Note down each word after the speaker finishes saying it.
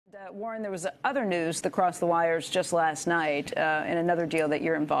Warren, there was other news that crossed the wires just last night in another deal that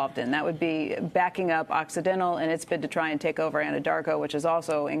you're involved in. That would be backing up Occidental and its bid to try and take over Anadarko, which is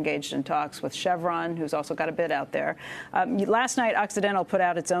also engaged in talks with Chevron, who's also got a bid out there. Last night, Occidental put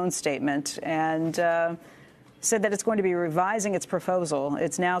out its own statement and said that it's going to be revising its proposal.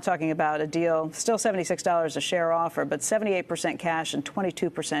 It's now talking about a deal, still $76 a share offer, but 78% cash and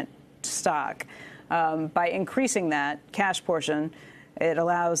 22% stock. By increasing that cash portion, it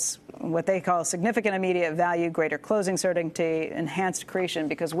allows what they call significant immediate value, greater closing certainty, enhanced accretion,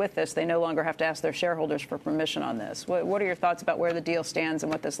 because with this, they no longer have to ask their shareholders for permission on this. What are your thoughts about where the deal stands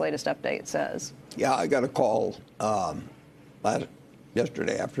and what this latest update says? Yeah, I got a call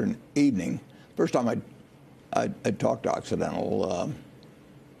yesterday after evening. First time I talked to Occidental,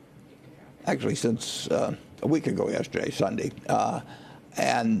 actually since a week ago yesterday, Sunday.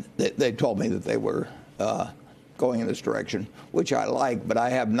 And they told me that they were going in this direction, which I like, but I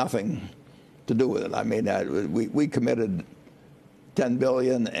have nothing to do with it. I mean, we committed $10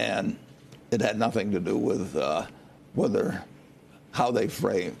 billion, and it had nothing to do with how they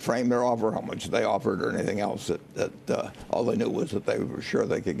framed their offer, how much they offered, or anything else. That all they knew was that they were sure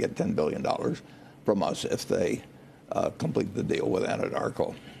they could get $10 billion from us if they complete the deal with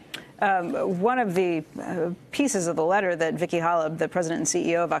Anadarko. One of the pieces of the letter that Becky, the president and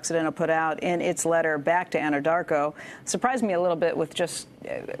CEO of Occidental, put out in its letter back to Anadarko surprised me a little bit with just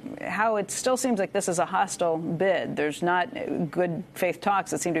how it still seems like this is a hostile bid. There's not good faith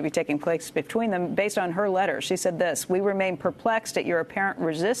talks that seem to be taking place between them. Based on her letter, she said this: "We remain perplexed at your apparent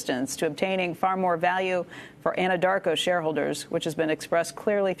resistance to obtaining far more value for Anadarko shareholders, which has been expressed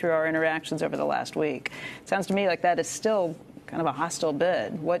clearly through our interactions over the last week." It sounds to me like that is still kind of a hostile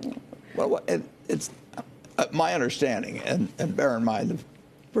bid. Well, it's my understanding, and bear in mind, the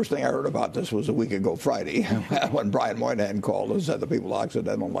first thing I heard about this was a week ago Friday when Brian Moynihan called and said the people at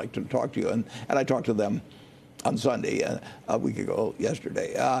Occidental would like to talk to you, and I talked to them on Sunday, a week ago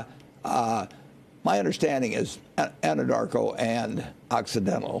yesterday. My understanding is Anadarko and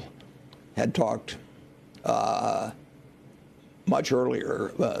Occidental had talked much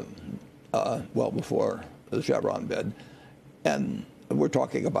earlier, well before the Chevron bid, and we're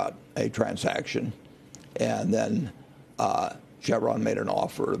talking about a transaction, and then Chevron made an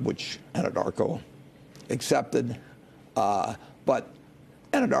offer which Anadarko accepted, but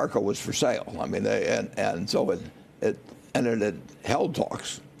Anadarko was for sale. I mean, and so it held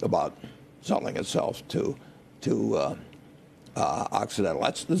talks about selling itself to Occidental.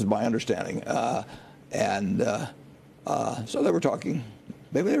 This is my understanding, so they were talking.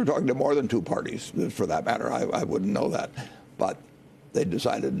 Maybe they were talking to more than two parties, for that matter. I wouldn't know that. But they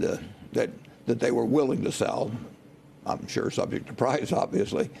decided that they were willing to sell, I'm sure subject to price,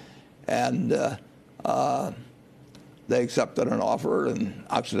 obviously. And they accepted an offer, and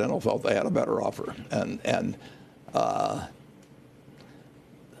Occidental felt they had a better offer. And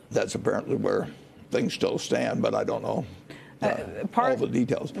that's apparently where things still stand, but I don't know all the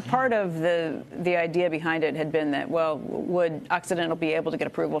details. Part of the idea behind it had been that, well, would Occidental be able to get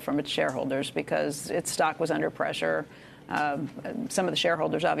approval from its shareholders because its stock was under pressure? Some of the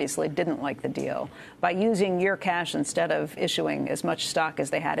shareholders obviously didn't like the deal. By using your cash instead of issuing as much stock as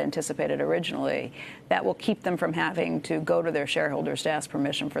they had anticipated originally, that will keep them from having to go to their shareholders to ask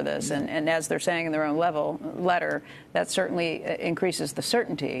permission for this. And as they're saying in their own letter, that certainly increases the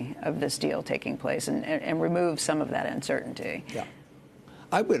certainty of this deal taking place and removes some of that uncertainty. Yeah.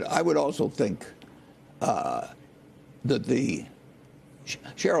 I would also think that the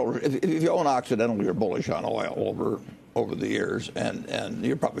shareholders, if you own Occidental, you're bullish on oil over the years, and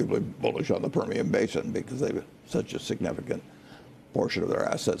you're probably bullish on the Permian Basin because they have such a significant portion of their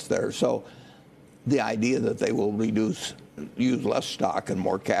assets there. So the idea that they will use less stock and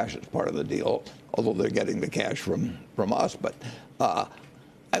more cash as part of the deal, although they're getting the cash from us, but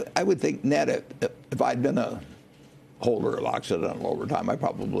I would think net, if I'd been a holder of Occidental over time, I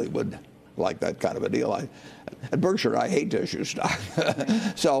probably would like that kind of a deal. At Berkshire, I hate to issue stock.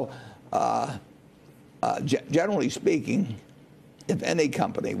 So generally speaking, if any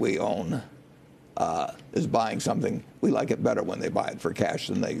company we own is buying something, we like it better when they buy it for cash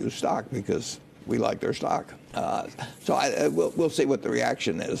than they use stock because we like their stock. So we'll see what the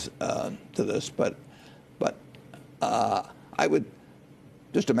reaction is to this, but I would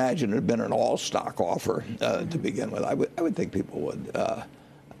just imagine it had been an all-stock offer to begin with. I would think people would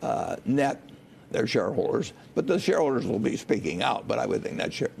net their shareholders, but the shareholders will be speaking out. But I would think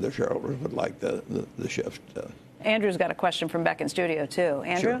that the shareholders would like the shift. Andrew's got a question from Beck in studio too.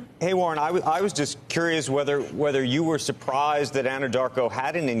 Andrew? Sure. Hey, Warren, I was just curious whether you were surprised that Anadarko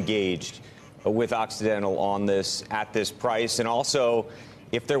hadn't engaged with Occidental on this at this price, and also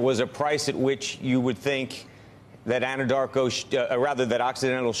if there was a price at which you would think that Anadarko, rather that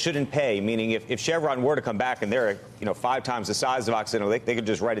Occidental shouldn't pay, meaning if Chevron were to come back and they're 5 times the size of Occidental, they could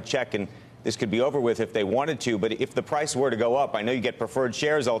just write a check and this could be over with if they wanted to. But if the price were to go up, I know you get preferred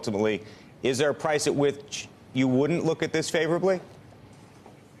shares ultimately. Is there a price at which you wouldn't look at this favorably?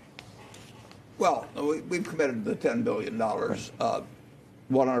 Well, we've committed the $10 billion,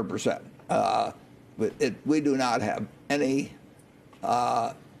 100%. We do not have any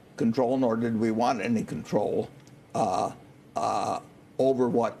control, nor did we want any control over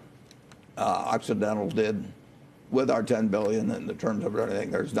what Occidental did with our $10 billion in the terms of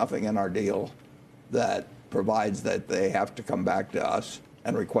everything. There's nothing in our deal that provides that they have to come back to us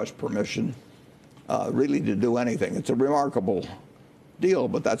and request permission really to do anything. It's a remarkable deal,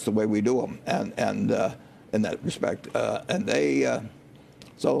 but that's the way we do them, and in that respect,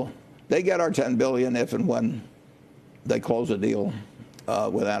 so they get our $10 billion if and when they close a deal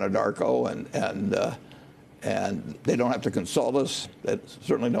with Anadarko, and they don't have to consult us. They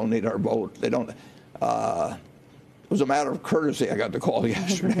certainly don't need our vote. They don't. It was a matter of courtesy. I got the call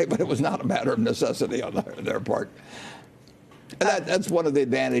yesterday, but it was not a matter of necessity on their part. And that's one of the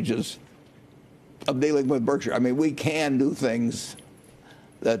advantages of dealing with Berkshire. I mean, we can do things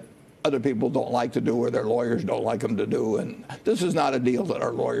that other people don't like to do or their lawyers don't like them to do. And this is not a deal that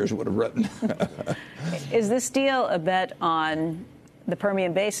our lawyers would have written. Is this deal a bet on the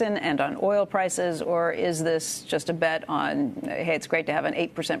Permian Basin and on oil prices, or is this just a bet on, hey, it's great to have an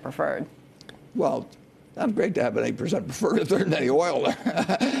 8% preferred? Well, it's great to have an 8% preferred if there isn't any oil there.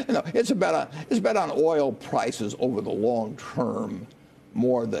 It's a bet on oil prices over the long term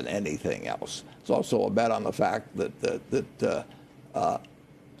more than anything else. It's also a bet on the fact that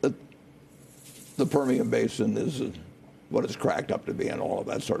the Permian Basin is what it's cracked up to be and all of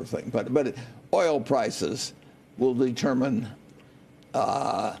that sort of thing. But oil prices will determine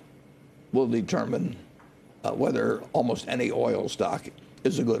whether almost any oil stock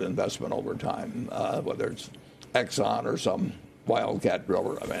is a good investment over time, whether it's Exxon or some wildcat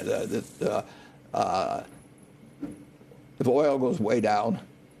driller. I mean, if oil goes way down,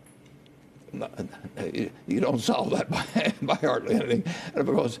 you don't solve that by hardly anything. And if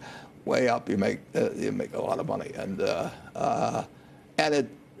it goes way up, you make a lot of money. And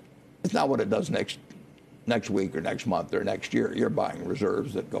it's not what it does next week or next month or next year. You're buying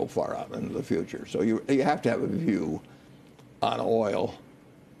reserves that go far out into the future. So you have to have a view on oil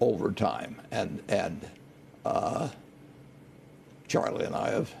over time. And Charlie and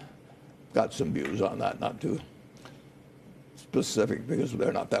I have got some views on that, not too specific because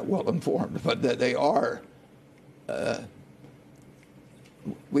they're not that well informed, but they are.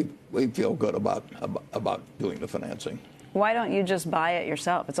 We feel good about doing the financing. Why don't you just buy it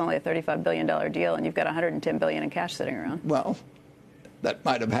yourself? It's only a $35 billion deal, and you've got $110 billion in cash sitting around. Well, that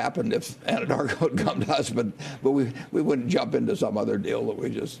might have happened if Anadarko had come to us, but we wouldn't jump into some other deal that we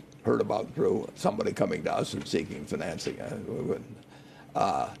just heard about through somebody coming to us and seeking financing. We wouldn't.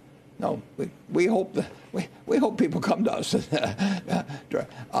 No, we hope people come to us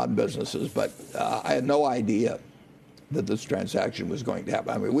on businesses, but I had no idea that this transaction was going to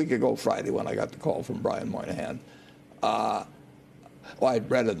happen. I mean, a week ago Friday when I got the call from Brian Moynihan, I'd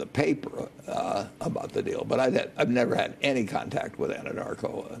read in the paper about the deal, but I've never had any contact with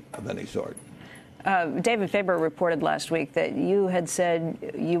Anadarko of any sort. David Faber reported last week that you had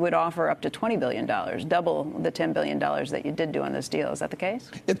said you would offer up to $20 billion, double the $10 billion that you did do on this deal. Is that the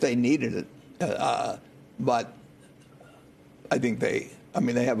case? If they needed it. But I think they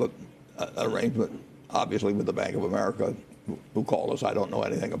have an arrangement, obviously, with the Bank of America, who called us. I don't know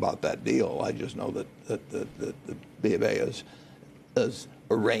anything about that deal. I just know that the B of A has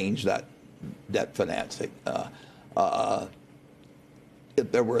arranged that debt financing. If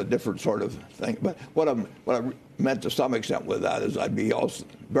there were a different sort of thing. But what I meant to some extent with that is I'd be also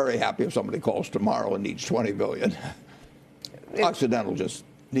very happy if somebody calls tomorrow and needs $20 billion. Occidental just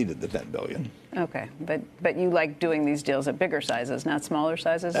needed the $10 billion. Okay, but you like doing these deals at bigger sizes, not smaller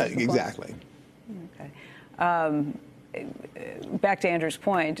sizes? Exactly. Okay. Back to Andrew's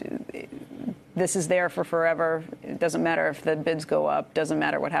point, this is there for forever. It doesn't matter if the bids go up. Doesn't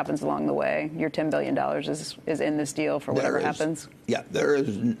matter what happens along the way. Your $10 billion is in this deal for whatever happens. Yeah, there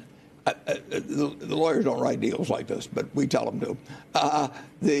is. The lawyers don't write deals like this, but we tell them to.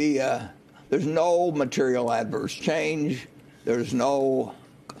 There's no material adverse change. There's no.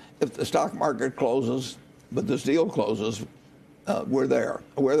 If the stock market closes, but this deal closes, we're there.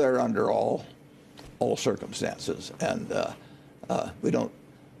 We're there under all circumstances, and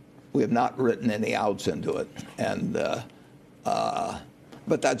we have not written any outs into it, and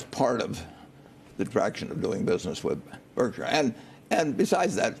but that's part of the attraction of doing business with Berkshire. And And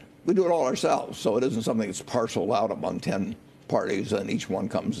besides that, we do it all ourselves, so it isn't something that's parceled out among 10 parties, and each one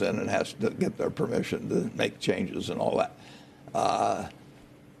comes in and has to get their permission to make changes and all that.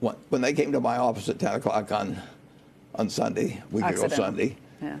 When they came to my office at 10 o'clock on Sunday, week ago Sunday,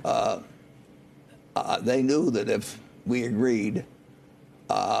 they knew that if we agreed,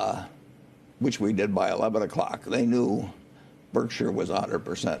 which we did by 11 o'clock, they knew Berkshire was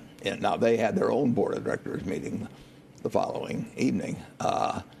 100% in. Now, they had their own board of directors meeting the following evening,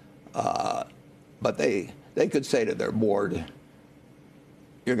 but they could say to their board,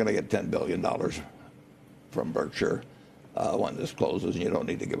 you're going to get $10 billion from Berkshire when this closes, and you don't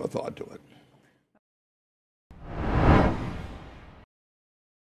need to give a thought to it.